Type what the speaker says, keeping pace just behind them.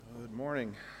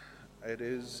morning. It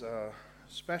is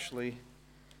especially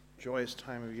joyous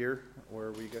time of year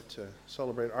where we get to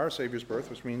celebrate our Savior's birth,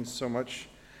 which means so much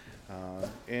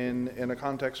in a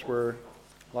context where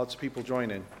lots of people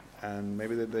join in, and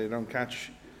maybe they don't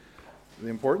catch the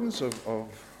importance of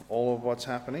all of what's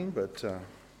happening, but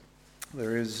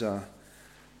there is a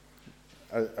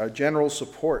general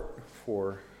support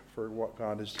for what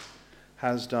God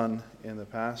has done in the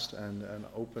past, and an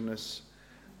openness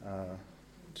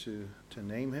to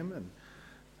name him, and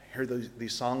hear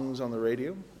these songs on the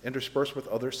radio interspersed with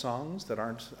other songs that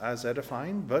aren't as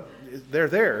edifying, but they're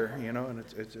there, and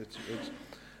it's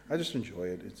I just enjoy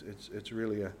it. It's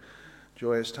really a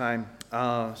joyous time.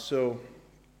 So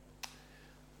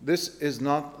this is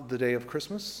not the day of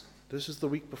Christmas. This is the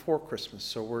week before Christmas.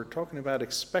 So we're talking about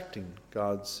expecting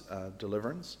God's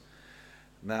deliverance.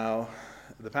 Now,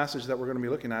 the passage that we're going to be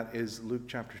looking at is Luke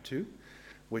chapter 2,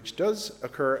 which does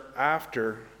occur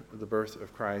after the birth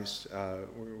of Christ.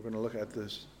 We're going to look at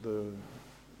the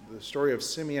story of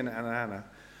Simeon and Anna,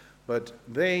 but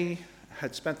they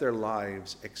had spent their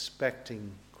lives expecting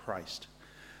Christ.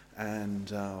 And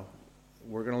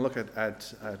we're going to look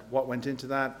at what went into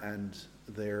that and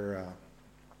their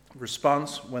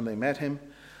response when they met him.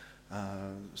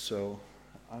 So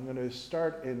I'm going to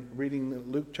start in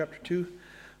reading Luke chapter 2,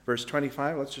 verse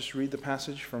 25. Let's just read the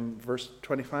passage from verse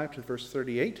 25 to verse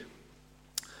 38.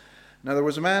 Now there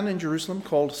was a man in Jerusalem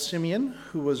called Simeon,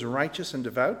 who was righteous and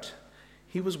devout.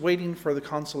 He was waiting for the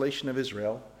consolation of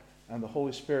Israel, and the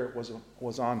Holy Spirit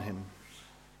was on him.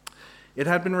 It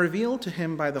had been revealed to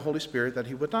him by the Holy Spirit that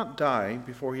he would not die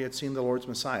before he had seen the Lord's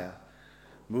Messiah.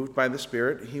 Moved by the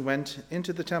Spirit, he went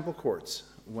into the temple courts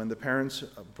when the parents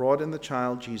brought in the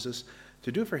child Jesus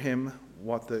to do for him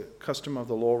what the custom of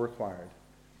the law required.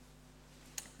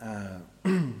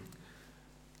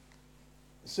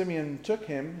 Simeon took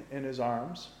him in his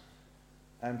arms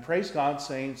and praised God,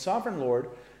 saying, "Sovereign Lord,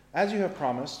 as you have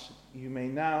promised, you may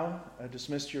now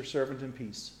dismiss your servant in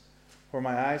peace. For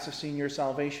my eyes have seen your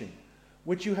salvation,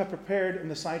 which you have prepared in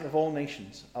the sight of all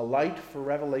nations, a light for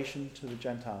revelation to the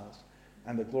Gentiles,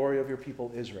 and the glory of your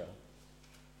people Israel."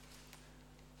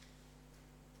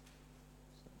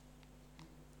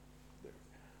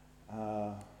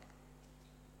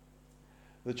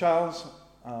 The child's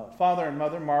father and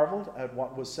mother marveled at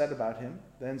what was said about him.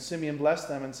 Then Simeon blessed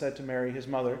them and said to Mary, his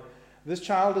mother, "This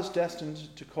child is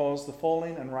destined to cause the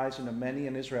falling and rising of many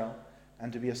in Israel,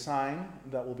 and to be a sign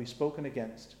that will be spoken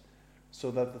against,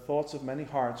 so that the thoughts of many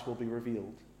hearts will be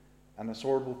revealed, and a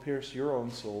sword will pierce your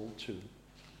own soul too."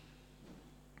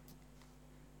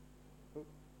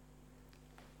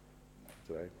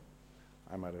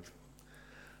 I'm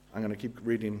going to keep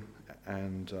reading,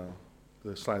 and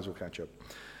the slides will catch up.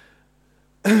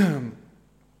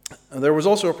 There was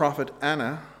also a prophet,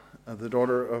 Anna, the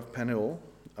daughter of Penuel,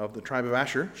 of the tribe of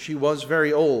Asher. She was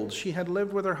very old. She had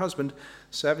lived with her husband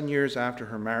 7 years after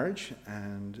her marriage,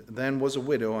 and then was a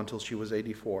widow until she was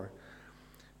 84.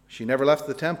 She never left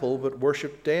the temple, but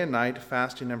worshipped day and night,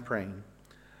 fasting and praying.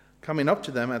 Coming up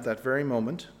to them at that very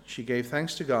moment, she gave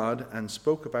thanks to God and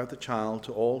spoke about the child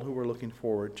to all who were looking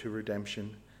forward to the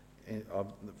redemption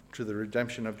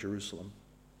of Jerusalem.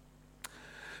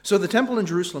 So the temple in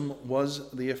Jerusalem was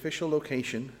the official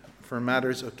location for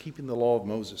matters of keeping the law of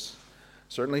Moses.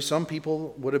 Certainly some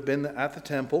people would have been at the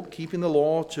temple keeping the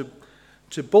law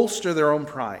to bolster their own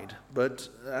pride, but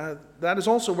that is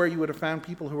also where you would have found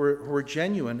people who were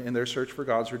genuine in their search for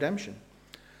God's redemption.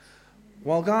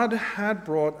 While God had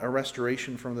brought a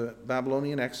restoration from the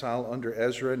Babylonian exile under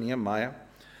Ezra and Nehemiah,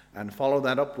 and followed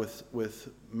that up with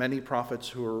many prophets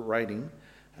who were writing,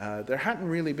 there hadn't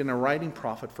really been a writing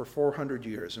prophet for 400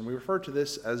 years, and we refer to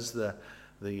this as the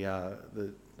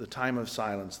time of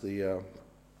silence, the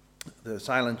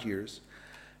silent years.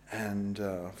 And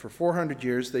for 400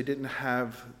 years, they didn't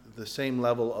have the same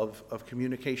level of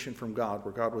communication from God,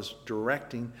 where God was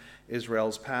directing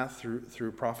Israel's path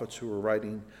through prophets who were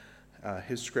writing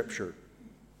his scripture.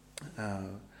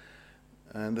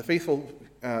 And the faithful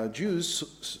Jews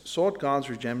sought God's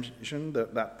redemption,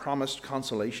 that promised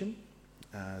consolation.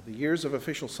 The years of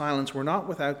official silence were not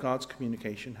without God's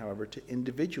communication, however, to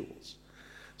individuals.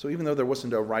 So even though there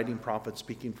wasn't a writing prophet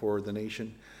speaking for the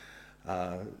nation,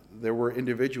 there were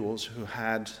individuals who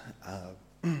had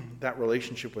that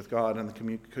relationship with God and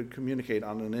could communicate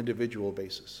on an individual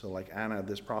basis. So like Anna,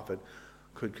 this prophet,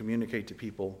 could communicate to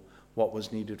people what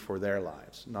was needed for their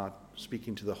lives, not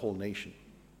speaking to the whole nation.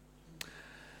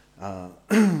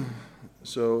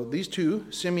 So these two,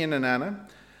 Simeon and Anna,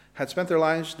 had spent their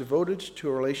lives devoted to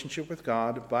a relationship with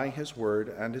God by his word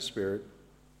and his spirit.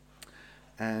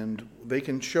 And they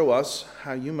can show us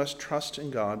how you must trust in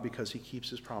God because he keeps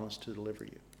his promise to deliver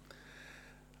you.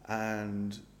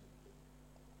 And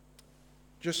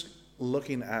just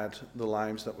looking at the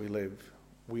lives that we live,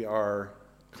 we are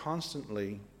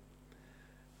constantly,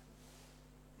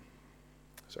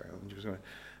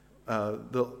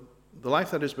 the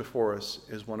life that is before us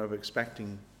is one of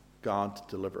expecting God to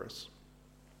deliver us.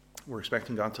 We're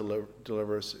expecting God to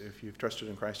deliver us. If you've trusted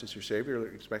in Christ as your Savior,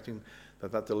 we're expecting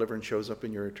that deliverance shows up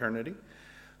in your eternity.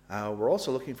 We're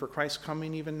also looking for Christ's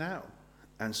coming even now.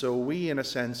 And so we, in a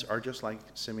sense, are just like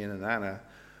Simeon and Anna,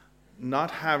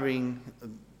 not having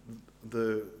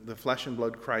the flesh and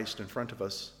blood Christ in front of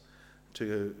us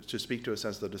to speak to us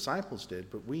as the disciples did,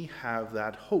 but we have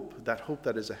that hope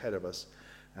that is ahead of us.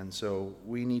 And so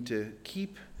we need to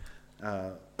keep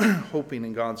hoping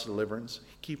in God's deliverance,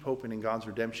 keep hoping in God's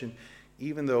redemption,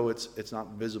 even though it's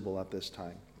not visible at this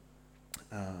time.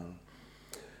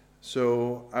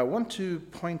 So I want to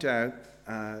point out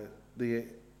the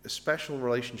special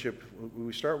relationship.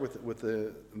 We start with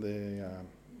the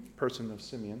person of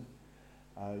Simeon.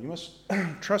 You must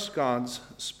trust God's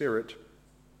Spirit,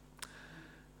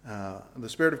 the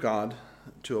Spirit of God,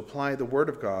 to apply the Word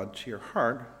of God to your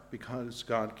heart, because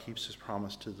God keeps his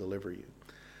promise to deliver you.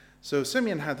 So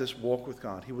Simeon had this walk with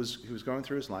God. He was going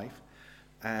through his life,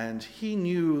 and he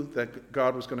knew that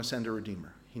God was going to send a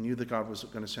Redeemer. He knew that God was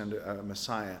going to send a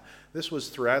Messiah. This was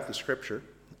throughout the Scripture,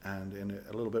 and in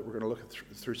a little bit we're going to look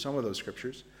through some of those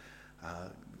Scriptures.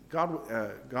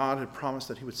 God had promised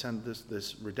that he would send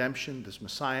this redemption, this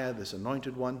Messiah, this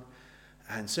anointed one,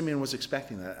 and Simeon was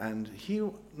expecting that. And he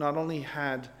not only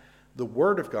had the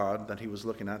Word of God that he was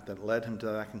looking at that led him to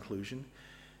that conclusion,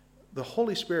 the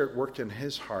Holy Spirit worked in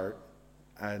his heart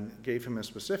and gave him a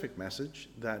specific message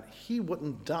that he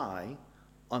wouldn't die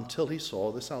until he saw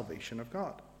the salvation of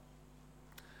God.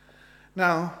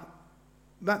 Now,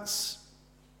 that's,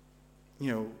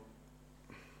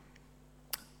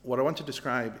 what I want to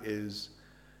describe is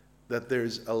that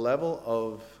there's a level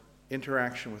of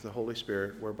interaction with the Holy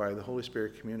Spirit whereby the Holy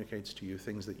Spirit communicates to you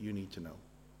things that you need to know.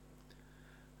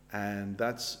 And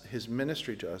that's his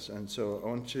ministry to us. And so I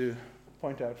want to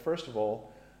point out, first of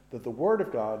all, that the Word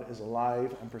of God is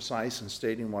alive and precise in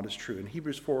stating what is true. In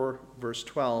Hebrews 4, verse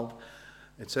 12,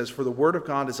 it says, "For the Word of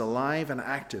God is alive and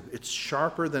active. It's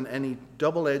sharper than any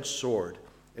double-edged sword.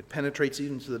 It penetrates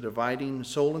even to the dividing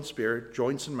soul and spirit,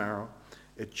 joints and marrow.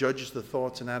 It judges the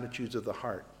thoughts and attitudes of the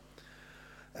heart."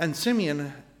 And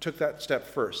Simeon took that step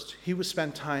first. He was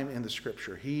spent time in the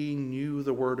Scripture. He knew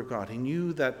the Word of God. He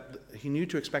knew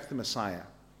to expect the Messiah.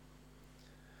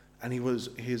 And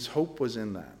his hope was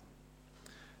in that.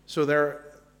 So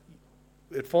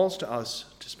it falls to us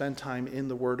to spend time in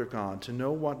the Word of God, to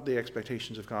know what the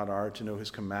expectations of God are, to know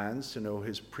his commands, to know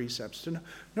his precepts, to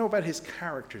know about his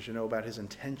character, to know about his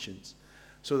intentions,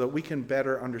 so that we can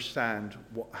better understand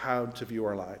how to view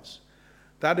our lives.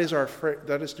 That is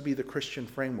to be the Christian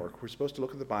framework. We're supposed to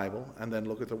look at the Bible and then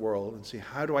look at the world and see,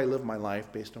 how do I live my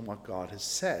life based on what God has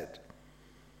said?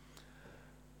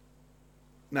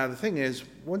 Now, the thing is,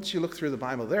 once you look through the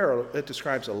Bible it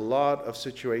describes a lot of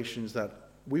situations that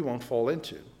we won't fall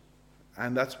into.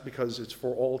 And that's because it's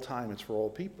for all time, it's for all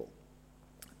people.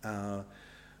 But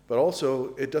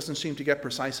also, it doesn't seem to get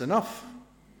precise enough,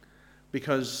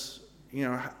 because,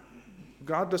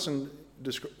 God doesn't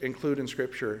include in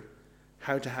Scripture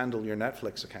how to handle your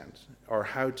Netflix account, or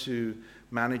how to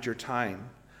manage your time,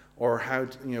 or how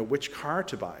to, which car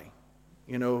to buy,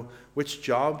 which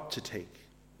job to take.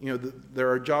 There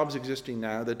are jobs existing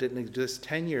now that didn't exist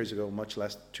 10 years ago, much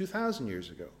less 2,000 years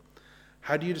ago.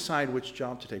 How do you decide which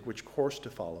job to take, which course to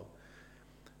follow?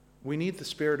 We need the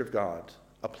Spirit of God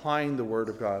applying the Word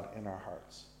of God in our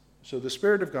hearts. So the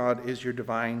Spirit of God is your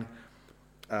divine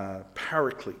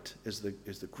paraclete, is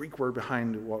the Greek word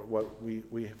behind what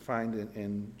we find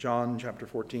in John chapter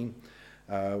 14,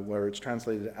 where it's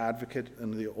translated advocate.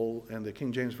 In the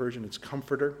King James Version, it's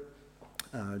comforter.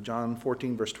 John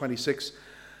 14, verse 26.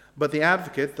 "But the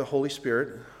advocate, the Holy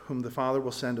Spirit, whom the Father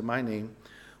will send in my name,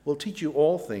 will teach you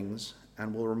all things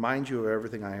and will remind you of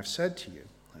everything I have said to you."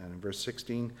 And in verse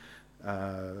 16,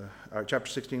 chapter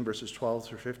 16, verses 12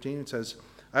 through 15, it says,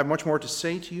 "I have much more to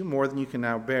say to you, more than you can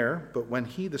now bear. But when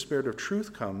he, the Spirit of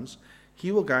truth, comes,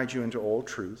 he will guide you into all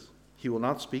truth. He will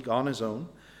not speak on his own.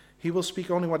 He will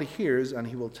speak only what he hears, and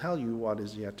he will tell you what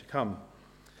is yet to come.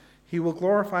 He will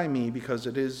glorify me, because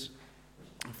it is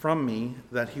from me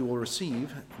that he will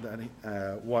receive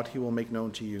what he will make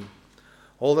known to you.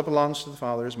 All that belongs to the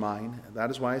Father is mine. That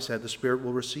is why I said the Spirit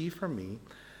will receive from me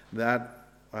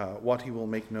what he will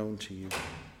make known to you."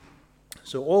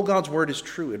 So all God's word is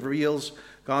true. It reveals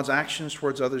God's actions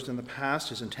towards others in the past,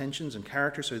 his intentions and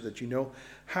character, so that you know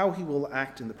how he will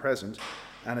act in the present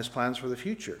and his plans for the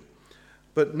future.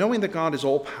 But knowing that God is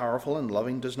all-powerful and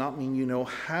loving does not mean you know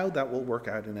how that will work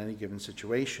out in any given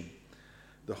situation.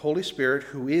 The Holy Spirit,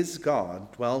 who is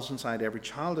God, dwells inside every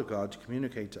child of God to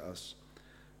communicate to us.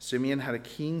 Simeon had a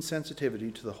keen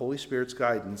sensitivity to the Holy Spirit's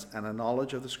guidance and a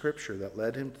knowledge of the Scripture that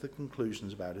led him to the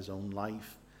conclusions about his own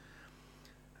life.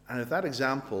 And if that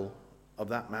example of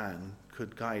that man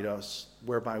could guide us,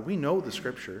 whereby we know the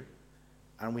Scripture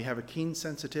and we have a keen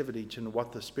sensitivity to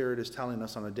what the Spirit is telling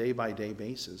us on a day-by-day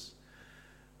basis,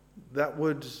 that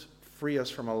would free us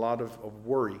from a lot of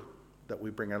worry that we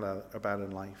bring about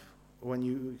in life. When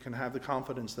you can have the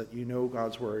confidence that you know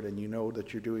God's word and you know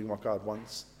that you're doing what God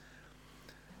wants,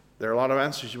 there are a lot of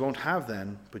answers you won't have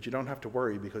then, but you don't have to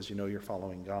worry because you know you're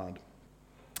following God.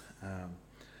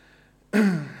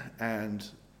 And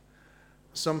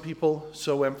some people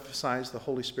so emphasize the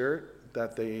Holy Spirit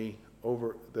that they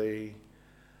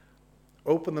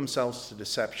open themselves to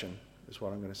deception, is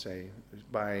what I'm going to say,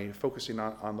 by focusing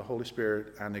on the Holy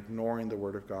Spirit and ignoring the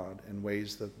Word of God in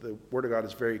ways that the Word of God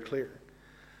is very clear.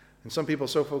 And some people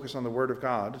so focus on the Word of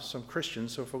God, some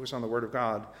Christians so focus on the Word of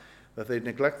God, that they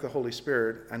neglect the Holy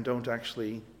Spirit and don't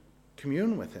actually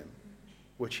commune with him,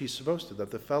 which he's supposed to, that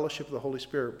the fellowship of the Holy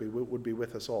Spirit would be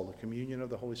with us all. The communion of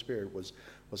the Holy Spirit was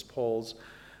Paul's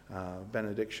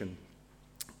benediction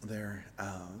there.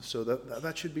 So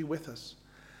that should be with us.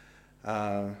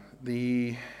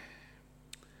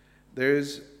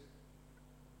 There's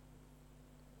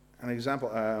an example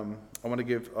I want to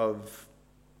give of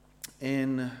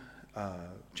in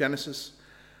Genesis.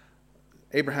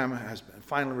 Abraham has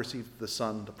finally received the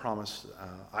son, the promised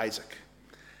Isaac.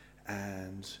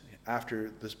 And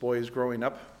after this boy is growing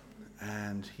up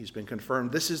and he's been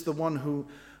confirmed, this is the one who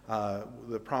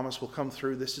the promise will come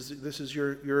through. This is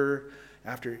your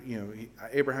after,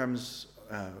 Abraham's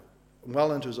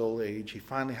well into his old age, he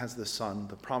finally has this son,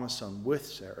 the promised son with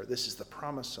Sarah. This is the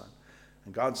promised son.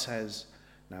 And God says,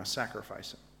 now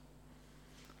sacrifice him.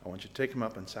 I want you to take him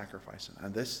up and sacrifice him.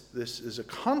 And this is a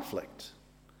conflict,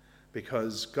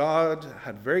 because God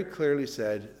had very clearly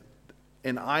said,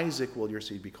 in Isaac will your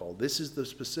seed be called. This is the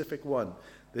specific one.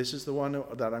 This is the one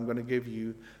that I'm going to give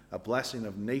you a blessing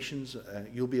of nations.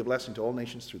 You'll be a blessing to all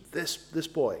nations through this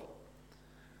boy.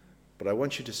 But I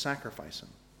want you to sacrifice him.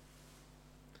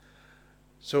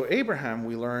 So Abraham,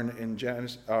 we learn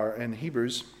in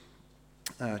Hebrews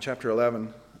chapter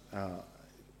 11,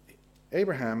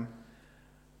 Abraham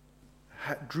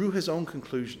drew his own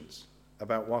conclusions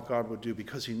about what God would do,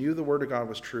 because he knew the word of God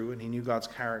was true and he knew God's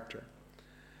character.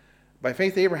 By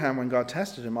faith, Abraham, when God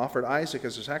tested him, offered Isaac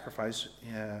as a sacrifice.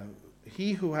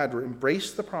 He who had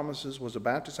embraced the promises was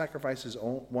about to sacrifice his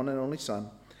own one and only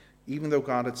son, even though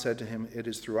God had said to him, "It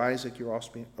is through Isaac your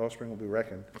offspring will be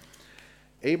reckoned."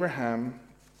 Abraham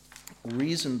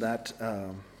reasoned that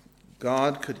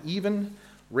God could even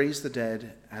raise the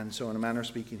dead, and so in a manner of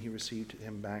speaking, he received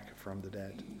him back from the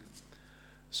dead.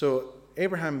 So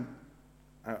Abraham,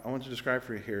 I want to describe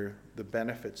for you here the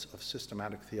benefits of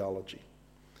systematic theology,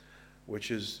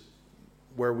 which is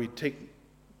where we take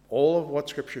all of what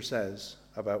Scripture says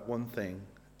about one thing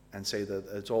and say that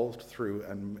it's all through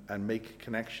and make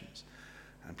connections.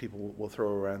 And people will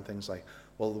throw around things like,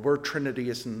 well, the word Trinity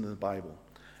isn't in the Bible.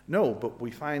 No, but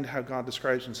we find how God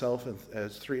describes himself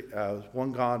as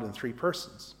one God in three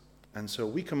persons. And so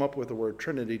we come up with the word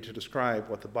Trinity to describe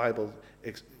what the Bible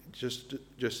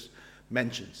just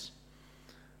mentions.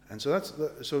 And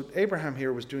so Abraham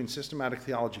here was doing systematic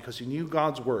theology because he knew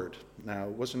God's word. Now,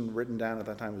 it wasn't written down at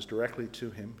that time, it was directly to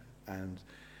him. And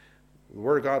the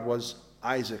word of God was,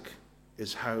 Isaac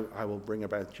is how I will bring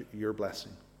about your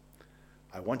blessing.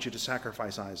 I want you to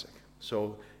sacrifice Isaac.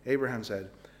 So Abraham said,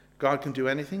 God can do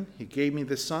anything. He gave me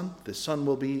this son. This son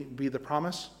will be the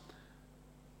promise.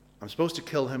 I'm supposed to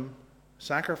kill him,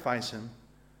 sacrifice him.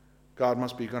 God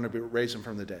must be going to raise him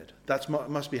from the dead. That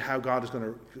must be how God is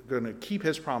going to keep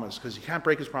his promise, because he can't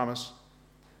break his promise.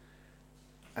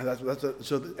 And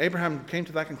so Abraham came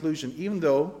to that conclusion, even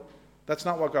though that's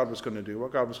not what God was going to do.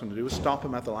 What God was going to do was stop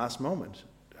him at the last moment.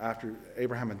 After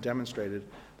Abraham had demonstrated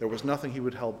there was nothing he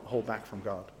would hold back from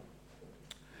God.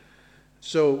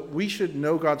 So we should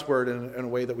know God's word in a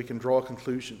way that we can draw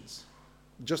conclusions,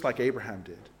 just like Abraham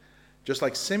did, just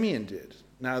like Simeon did.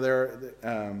 Now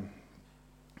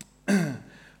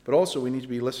but also we need to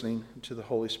be listening to the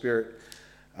Holy Spirit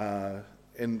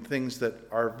in things that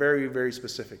are very, very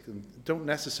specific and don't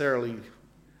necessarily,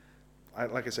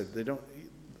 like I said,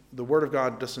 the Word of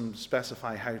God doesn't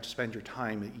specify how to spend your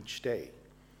time each day,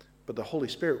 but the Holy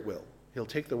Spirit will. He'll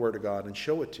take the Word of God and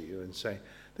show it to you and say,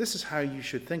 this is how you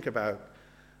should think about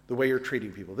the way you're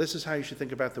treating people. This is how you should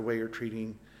think about the way you're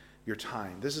treating your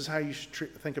time. This is how you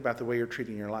should think about the way you're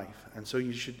treating your life. And so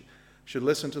you should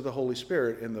listen to the Holy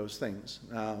Spirit in those things.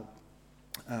 Now,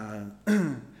 I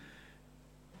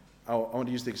want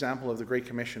to use the example of the Great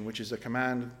Commission, which is a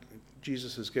command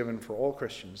Jesus has given for all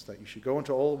Christians, that you should go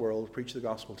into all the world, preach the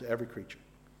gospel to every creature.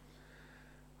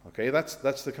 Okay, that's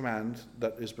the command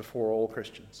that is before all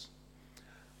Christians.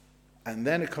 And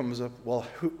then it comes up, well,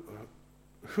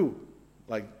 who?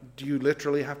 Like, do you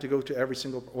literally have to go to every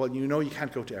single? Well, you know you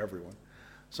can't go to everyone.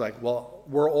 It's like, well,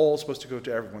 we're all supposed to go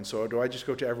to everyone. So do I just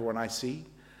go to everyone I see?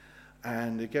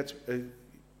 And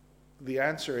the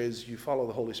answer is you follow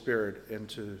the Holy Spirit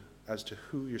as to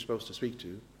who you're supposed to speak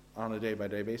to on a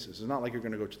day-by-day basis. It's not like you're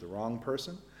going to go to the wrong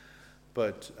person,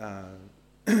 but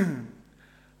the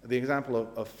example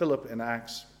of Philip in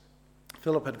Acts,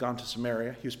 Philip had gone to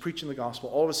Samaria. He was preaching the gospel.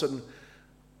 All of a sudden,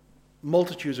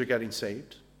 multitudes are getting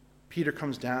saved. Peter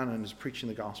comes down and is preaching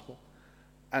the gospel.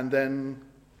 And then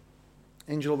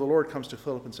angel of the Lord comes to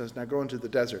Philip and says, now go into the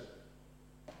desert.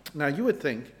 Now you would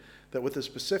think that with the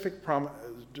specific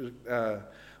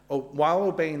while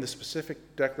obeying the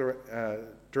specific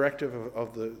directive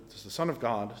of the Son of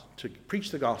God to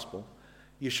preach the gospel,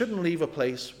 you shouldn't leave a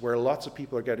place where lots of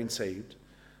people are getting saved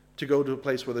to go to a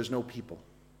place where there's no people.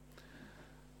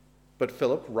 But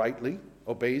Philip rightly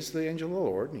obeys the angel of the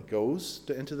Lord, and he goes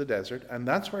into the desert, and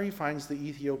that's where he finds the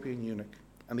Ethiopian eunuch.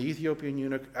 And the Ethiopian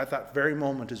eunuch at that very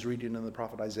moment is reading in the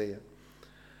prophet Isaiah.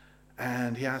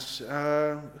 And he asks,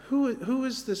 who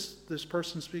is this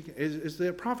person speaking? Is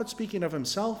the prophet speaking of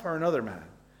himself or another man?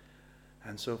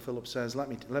 And so Philip says, let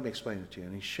me explain it to you.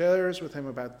 And he shares with him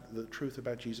about the truth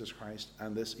about Jesus Christ.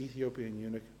 And this Ethiopian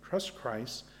eunuch trusts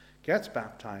Christ, gets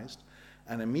baptized,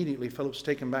 and immediately Philip's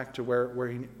taken back to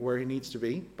where he needs to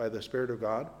be by the Spirit of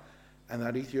God. And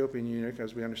that Ethiopian eunuch,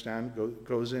 as we understand,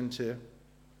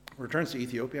 returns to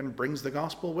Ethiopia and brings the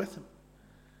gospel with him.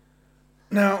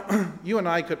 Now, you and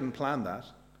I couldn't plan that.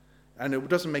 And it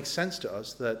doesn't make sense to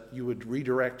us that you would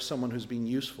redirect someone who's been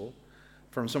useful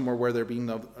from somewhere where they're being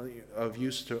of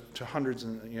use to hundreds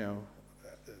and,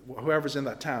 whoever's in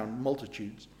that town,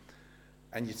 multitudes.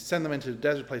 And you send them into a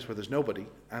desert place where there's nobody,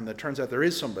 and it turns out there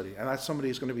is somebody, and that somebody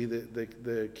is going to be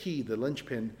the key, the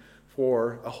linchpin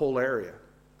for a whole area.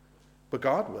 But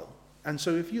God will. And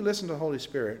so if you listen to the Holy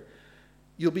Spirit,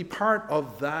 you'll be part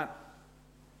of that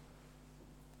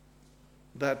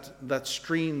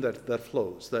stream that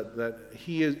flows, that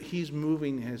he's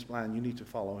moving his plan. You need to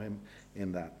follow him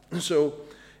in that. So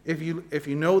if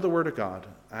you know the Word of God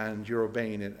and you're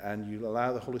obeying it and you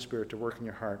allow the Holy Spirit to work in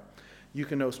your heart, you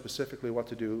can know specifically what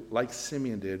to do, like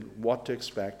Simeon did, what to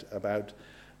expect about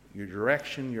your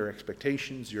direction, your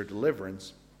expectations, your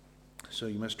deliverance. So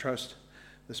you must trust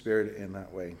the Spirit in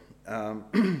that way.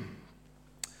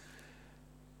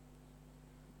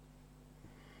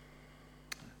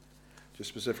 Just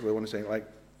specifically, I want to say,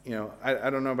 I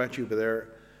don't know about you, but there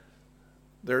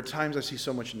are times I see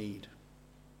so much need.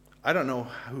 I don't know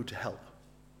who to help.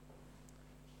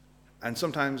 And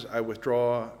sometimes I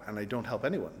withdraw and I don't help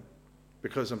anyone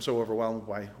because I'm so overwhelmed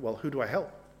by, well, who do I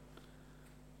help?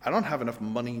 I don't have enough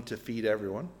money to feed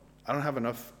everyone. I don't have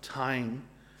enough time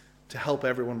to help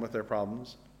everyone with their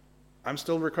problems. I'm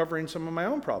still recovering some of my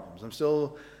own problems. I'm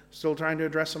still trying to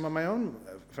address some of my own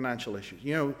financial issues.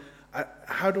 Well,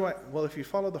 if you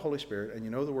follow the Holy Spirit and you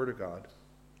know the Word of God,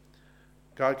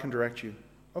 God can direct you,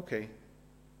 okay,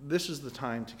 this is the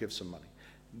time to give some money.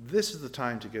 This is the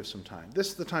time to give some time. This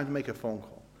is the time to make a phone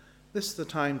call. This is the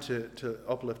time to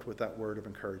uplift with that word of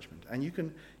encouragement. And you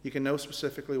can know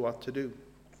specifically what to do.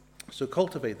 So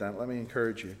cultivate that. Let me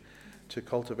encourage you to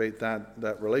cultivate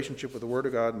that relationship with the Word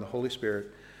of God and the Holy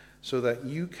Spirit so that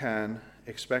you can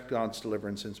expect God's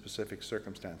deliverance in specific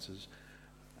circumstances.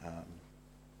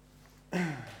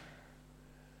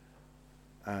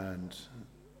 And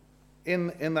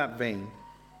in that vein,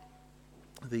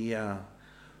 the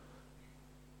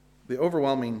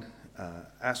overwhelming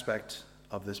aspect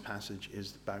of this passage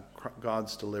is about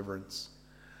God's deliverance.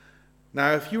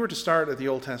 Now, if you were to start at the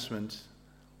Old Testament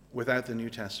without the New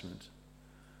Testament,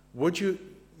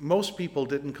 most people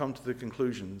didn't come to the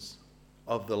conclusions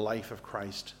of the life of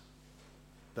Christ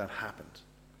that happened.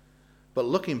 But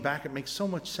looking back, it makes so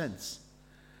much sense.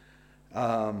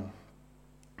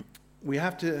 We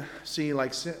have to see,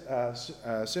 like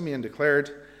Simeon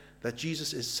declared, that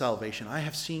Jesus is salvation. I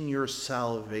have seen your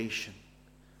salvation.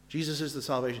 Jesus is the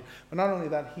salvation. But not only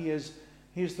that, he is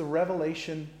the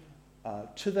revelation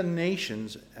to the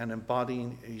nations and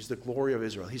he's the glory of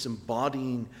Israel. He's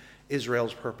embodying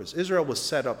Israel's purpose. Israel was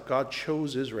set up. God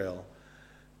chose Israel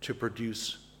to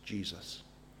produce Jesus.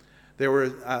 They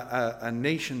were a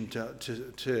nation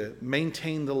to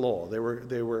maintain the law. They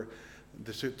were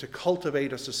to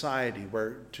cultivate a society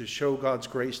to show God's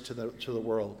grace to the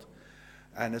world.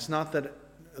 And it's not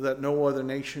that no other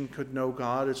nation could know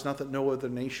God. It's not that no other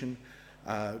nation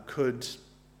could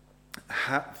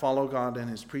follow God and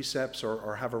his precepts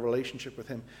or have a relationship with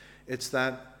him. It's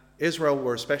that Israel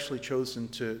were especially chosen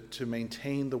to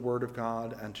maintain the word of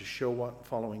God and to show what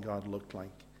following God looked like.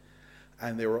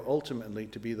 And they were ultimately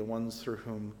to be the ones through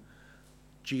whom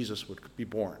Jesus would be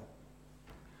born.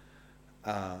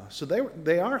 So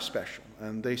they are special,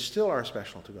 and they still are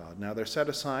special to God. Now they're set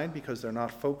aside because they're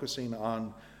not focusing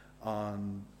on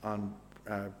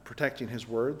protecting his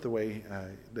word the way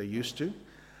they used to.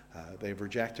 They've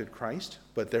rejected Christ,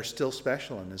 but they're still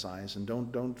special in his eyes. And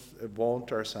don't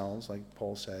vaunt ourselves, like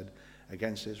Paul said,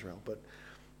 against Israel. But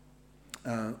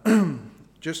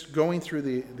just going through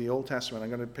the Old Testament,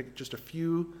 I'm going to pick just a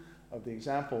few of the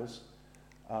examples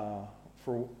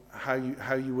for how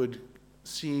you would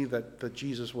see that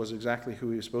Jesus was exactly who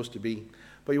he was supposed to be.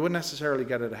 But you wouldn't necessarily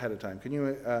get it ahead of time. Can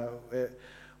you?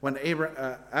 When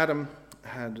Adam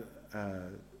had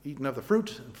eaten of the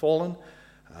fruit and fallen,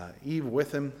 Eve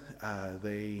with him,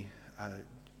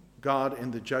 God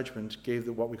in the judgment gave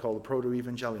what we call the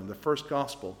proto-evangelium, the first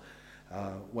gospel,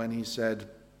 when he said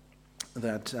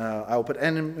that I will put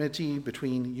enmity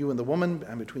between you and the woman,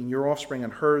 and between your offspring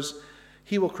and hers.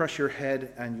 He will crush your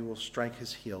head, and you will strike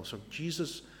his heel. So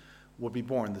Jesus would be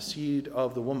born. The seed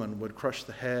of the woman would crush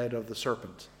the head of the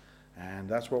serpent. And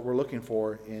that's what we're looking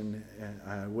for.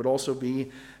 Would also be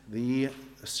the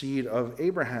seed of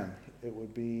Abraham. It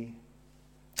would be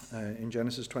in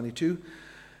Genesis 22.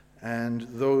 And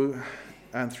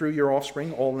through your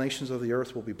offspring, all nations of the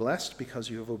earth will be blessed because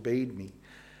you have obeyed me.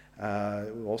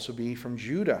 It will also be from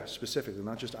Judah specifically,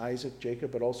 not just Isaac,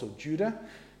 Jacob, but also Judah.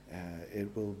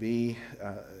 It will be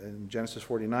in Genesis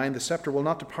 49, the scepter will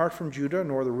not depart from Judah,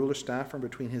 nor the ruler's staff from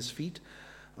between his feet,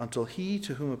 until he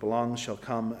to whom it belongs shall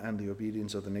come, and the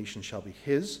obedience of the nation shall be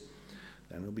his.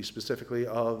 Then it will be specifically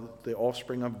of the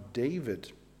offspring of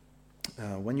David.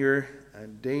 When your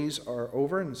days are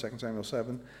over, in 2 Samuel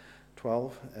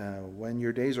 7:12, when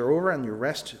your days are over and you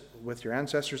rest with your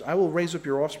ancestors, I will raise up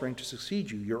your offspring to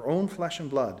succeed you, your own flesh and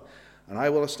blood, and I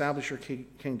will establish your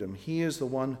kingdom. He is the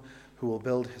one who will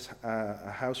build a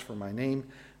house for my name,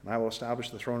 and I will establish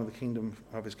the throne of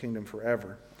his kingdom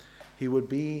forever. He would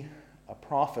be a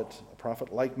prophet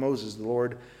like Moses.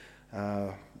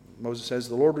 Moses says,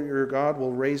 the Lord your God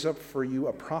will raise up for you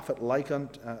a prophet like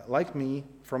me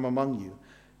from among you,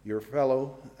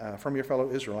 from your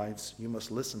fellow Israelites. You must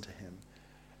listen to him.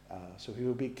 So he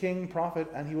will be king, prophet,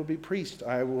 and he will be priest.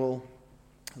 The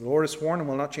Lord has sworn and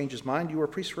will not change his mind. You are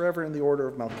priests forever in the order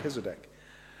of Melchizedek.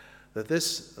 That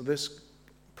this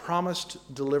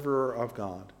promised deliverer of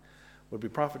God would be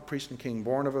prophet, priest, and king,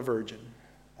 born of a virgin,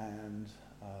 and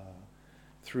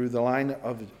through the line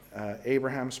of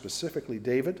Abraham, specifically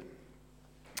David.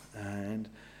 And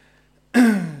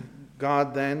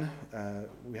God then,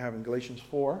 we have in Galatians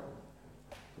 4,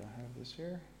 do I have this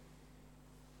here?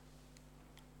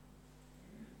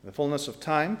 The fullness of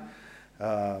time.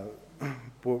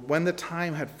 But when the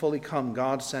time had fully come,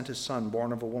 God sent his Son,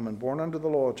 born of a woman, born under the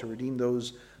law, to redeem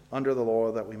those under the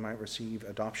law, that we might receive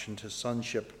adoption to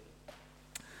sonship.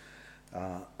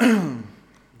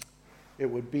 It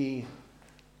would be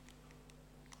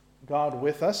God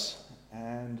with us,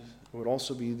 and it would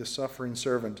also be the suffering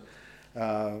servant.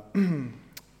 In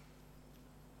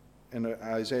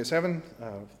Isaiah 7,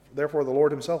 therefore the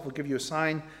Lord himself will give you a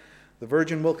sign. The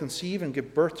virgin will conceive and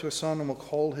give birth to a son, and will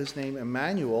call his name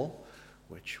Emmanuel,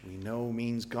 which we know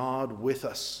means God with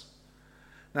us.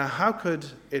 Now, how could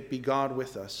it be God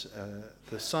with us,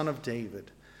 the Son of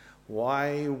David?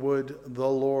 Why would the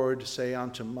Lord say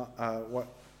unto my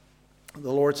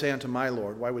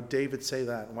Lord? Why would David say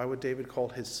that? And why would David call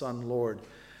his son Lord?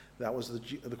 That was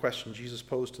the question Jesus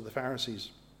posed to the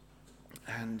Pharisees,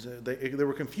 and they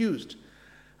were confused.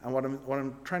 And what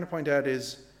I'm trying to point out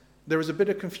is there was a bit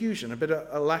of confusion,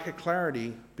 a lack of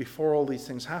clarity before all these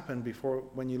things happened.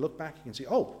 When you look back, you can see,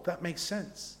 oh, that makes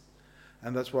sense.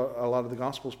 And that's what a lot of the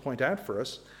Gospels point out for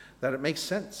us, that it makes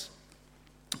sense.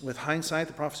 With hindsight,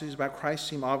 the prophecies about Christ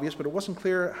seem obvious, but it wasn't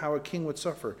clear how a king would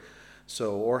suffer.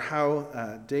 Or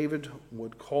how David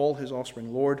would call his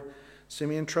offspring Lord.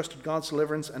 Simeon trusted God's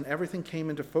deliverance, and everything came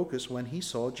into focus when he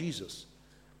saw Jesus.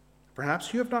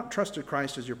 Perhaps you have not trusted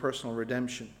Christ as your personal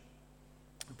redemption.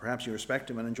 Perhaps you respect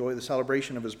him and enjoy the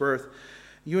celebration of his birth.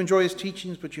 You enjoy his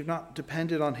teachings, but you've not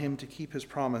depended on him to keep his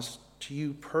promise to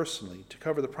you personally, to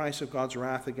cover the price of God's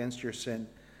wrath against your sin.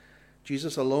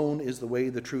 Jesus alone is the way,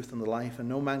 the truth, and the life, and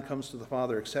no man comes to the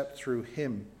Father except through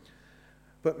him.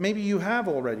 But maybe you have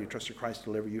already trusted Christ to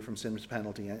deliver you from sin's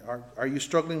penalty. Are you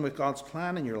struggling with God's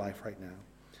plan in your life right now?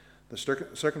 The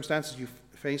circumstances you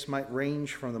face might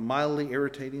range from the mildly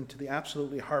irritating to the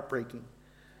absolutely heartbreaking.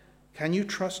 Can you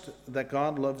trust that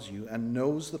God loves you and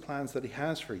knows the plans that he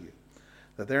has for you?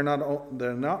 That they're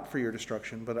not for your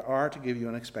destruction, but are to give you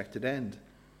an expected end.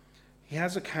 He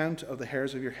has a count of the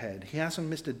hairs of your head. He hasn't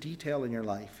missed a detail in your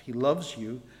life. He loves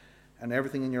you, and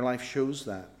everything in your life shows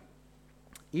that.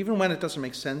 Even when it doesn't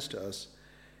make sense to us,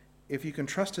 if you can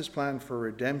trust his plan for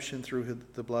redemption through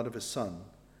the blood of his Son,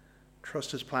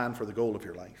 trust his plan for the goal of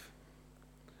your life.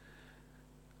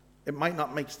 It might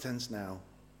not make sense now,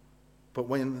 but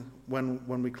when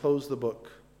we close the book,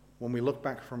 when we look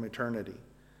back from eternity,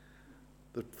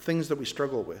 the things that we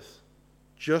struggle with,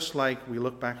 just like we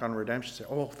look back on redemption, say,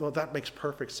 oh, well, that makes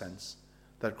perfect sense,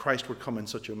 that Christ would come in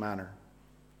such a manner.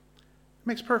 It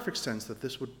makes perfect sense that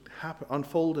this would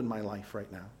unfold in my life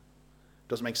right now. It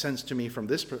doesn't make sense to me from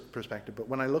this perspective, but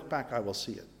when I look back, I will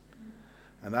see it.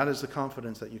 And that is the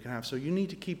confidence that you can have. So you need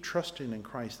to keep trusting in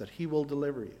Christ that he will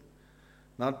deliver you.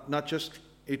 Not just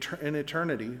in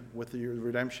eternity with the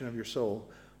redemption of your soul,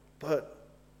 but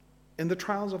in the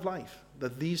trials of life,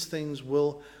 that these things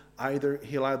will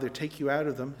he'll either take you out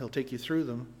of them, he'll take you through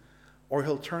them, or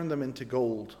he'll turn them into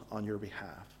gold on your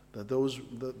behalf. That those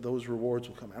rewards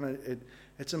will come. And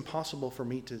it's impossible for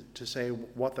me to say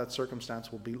what that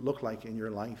circumstance will look like in your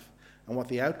life and what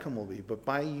the outcome will be. But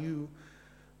by you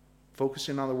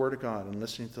focusing on the Word of God and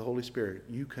listening to the Holy Spirit,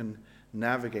 you can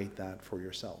navigate that for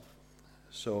yourself.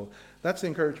 So that's the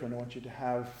encouragement I want you to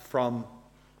have from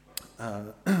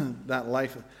that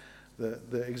life,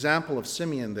 the example of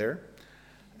Simeon there.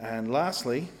 And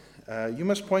lastly, you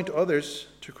must point to others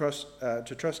to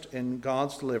trust in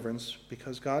God's deliverance,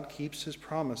 because God keeps his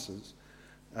promise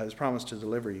to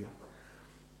deliver you.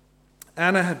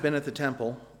 Anna had been at the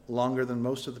temple longer than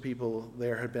most of the people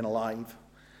there had been alive.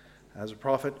 As a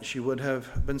prophet, she would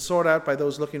have been sought out by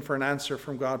those looking for an answer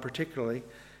from God, particularly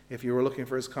if you were looking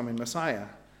for his coming Messiah.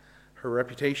 Her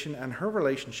reputation and her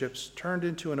relationships turned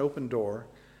into an open door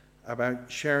about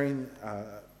sharing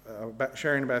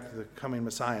about the coming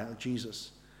Messiah,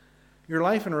 Jesus. Your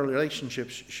life and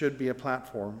relationships should be a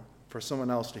platform for someone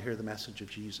else to hear the message of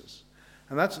Jesus.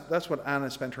 And that's what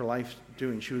Anna spent her life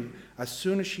doing. As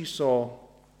soon as she saw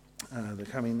the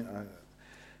coming,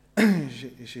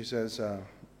 she says,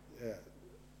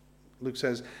 Luke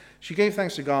says, she gave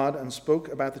thanks to God and spoke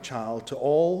about the child to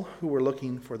all who were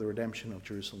looking for the redemption of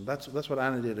Jerusalem. That's what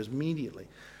Anna did immediately.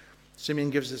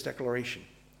 Simeon gives this declaration.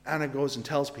 Anna goes and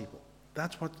tells people.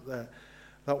 That's what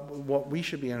we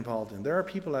should be involved in. There are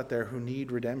people out there who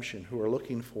need redemption, who are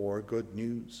looking for good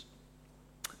news.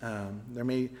 I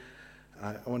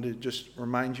want to just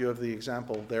remind you of the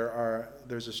example.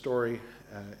 There's a story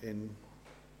in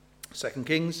 2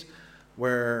 Kings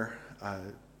where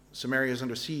Samaria is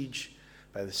under siege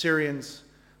by the Syrians.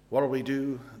 What will we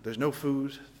do? There's no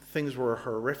food. Things were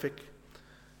horrific.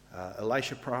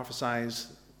 Elisha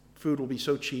prophesies food will be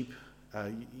so cheap,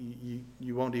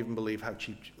 you won't even believe how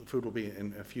cheap food will be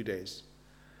in a few days.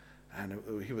 And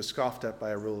he was scoffed at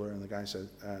by a ruler, and the guy said,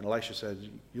 and Elisha said,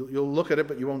 you'll look at it,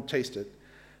 but you won't taste it.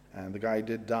 And the guy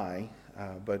did die.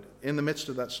 But in the midst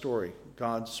of that story,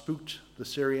 God spooked the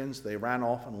Syrians. They ran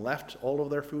off and left all of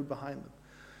their food behind them.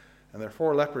 And there are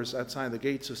 4 lepers outside the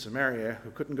gates of Samaria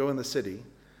who couldn't go in the city,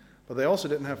 but they also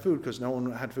didn't have food because no one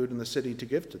had food in the city to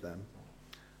give to them.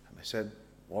 And they said,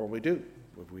 what will we do?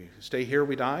 If we stay here,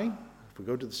 we die. If we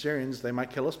go to the Syrians, they might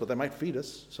kill us, but they might feed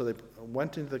us. So they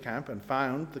went into the camp and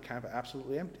found the camp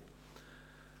absolutely empty.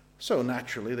 So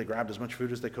naturally, they grabbed as much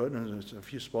food as they could, and there was a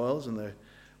few spoils, and they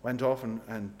went off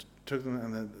and took them,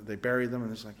 and then they buried them,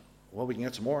 and it's like, well, we can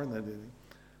get some more.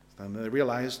 And they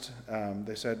realized,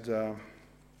 they said,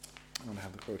 I don't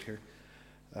have the quote here.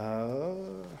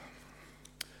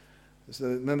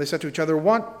 Then they said to each other,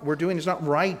 what we're doing is not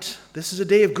right. This is a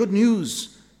day of good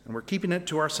news, and we're keeping it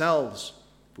to ourselves.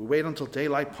 If we wait until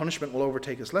daylight, punishment will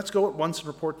overtake us. Let's go at once and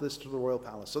report this to the royal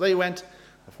palace. So they went,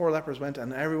 the 4 lepers went,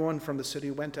 and everyone from the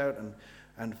city went out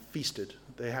and feasted.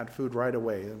 They had food right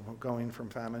away, going from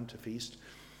famine to feast.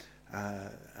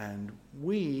 And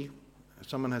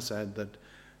someone has said that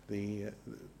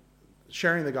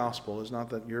sharing the gospel is not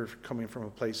that you're coming from a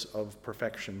place of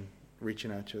perfection, reaching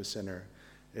out to a sinner.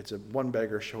 It's one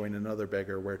beggar showing another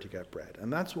beggar where to get bread.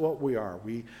 And that's what we are.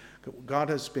 God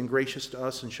has been gracious to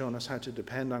us and shown us how to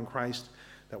depend on Christ,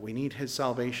 that we need his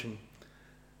salvation.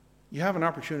 You have an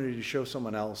opportunity to show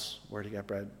someone else where to get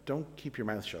bread. Don't keep your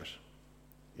mouth shut.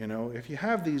 If you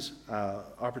have these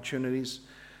opportunities,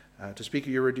 to speak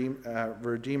of your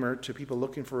Redeemer to people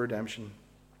looking for redemption.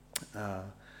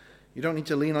 You don't need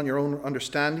to lean on your own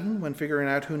understanding when figuring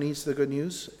out who needs the good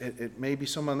news. It may be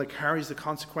someone that carries the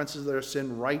consequences of their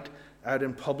sin right out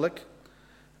in public,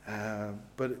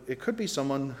 but it could be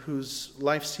someone whose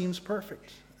life seems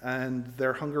perfect and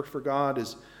their hunger for God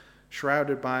is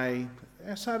shrouded by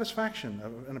a satisfaction,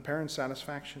 an apparent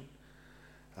satisfaction.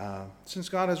 Since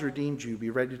God has redeemed you,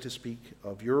 be ready to speak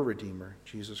of your Redeemer,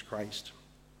 Jesus Christ.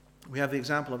 We have the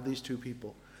example of these two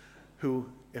people who,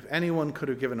 if anyone could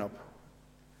have given up,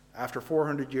 after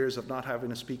 400 years of not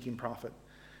having a speaking prophet,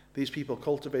 these people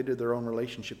cultivated their own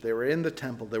relationship. They were in the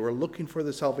temple. They were looking for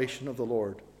the salvation of the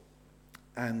Lord.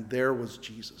 And there was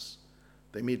Jesus.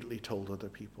 They immediately told other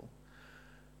people.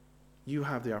 You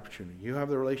have the opportunity. You have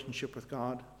the relationship with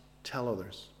God. Tell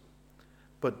others.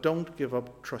 But don't give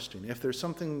up trusting. If there's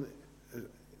something,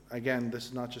 again, this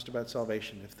is not just about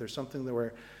salvation. If there's something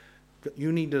where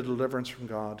you need a deliverance from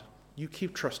God, you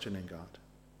keep trusting in God.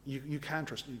 You can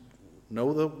trust.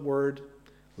 Know the Word.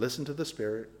 Listen to the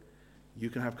Spirit. You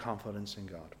can have confidence in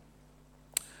God.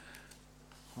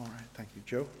 All right. Thank you,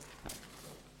 Joe.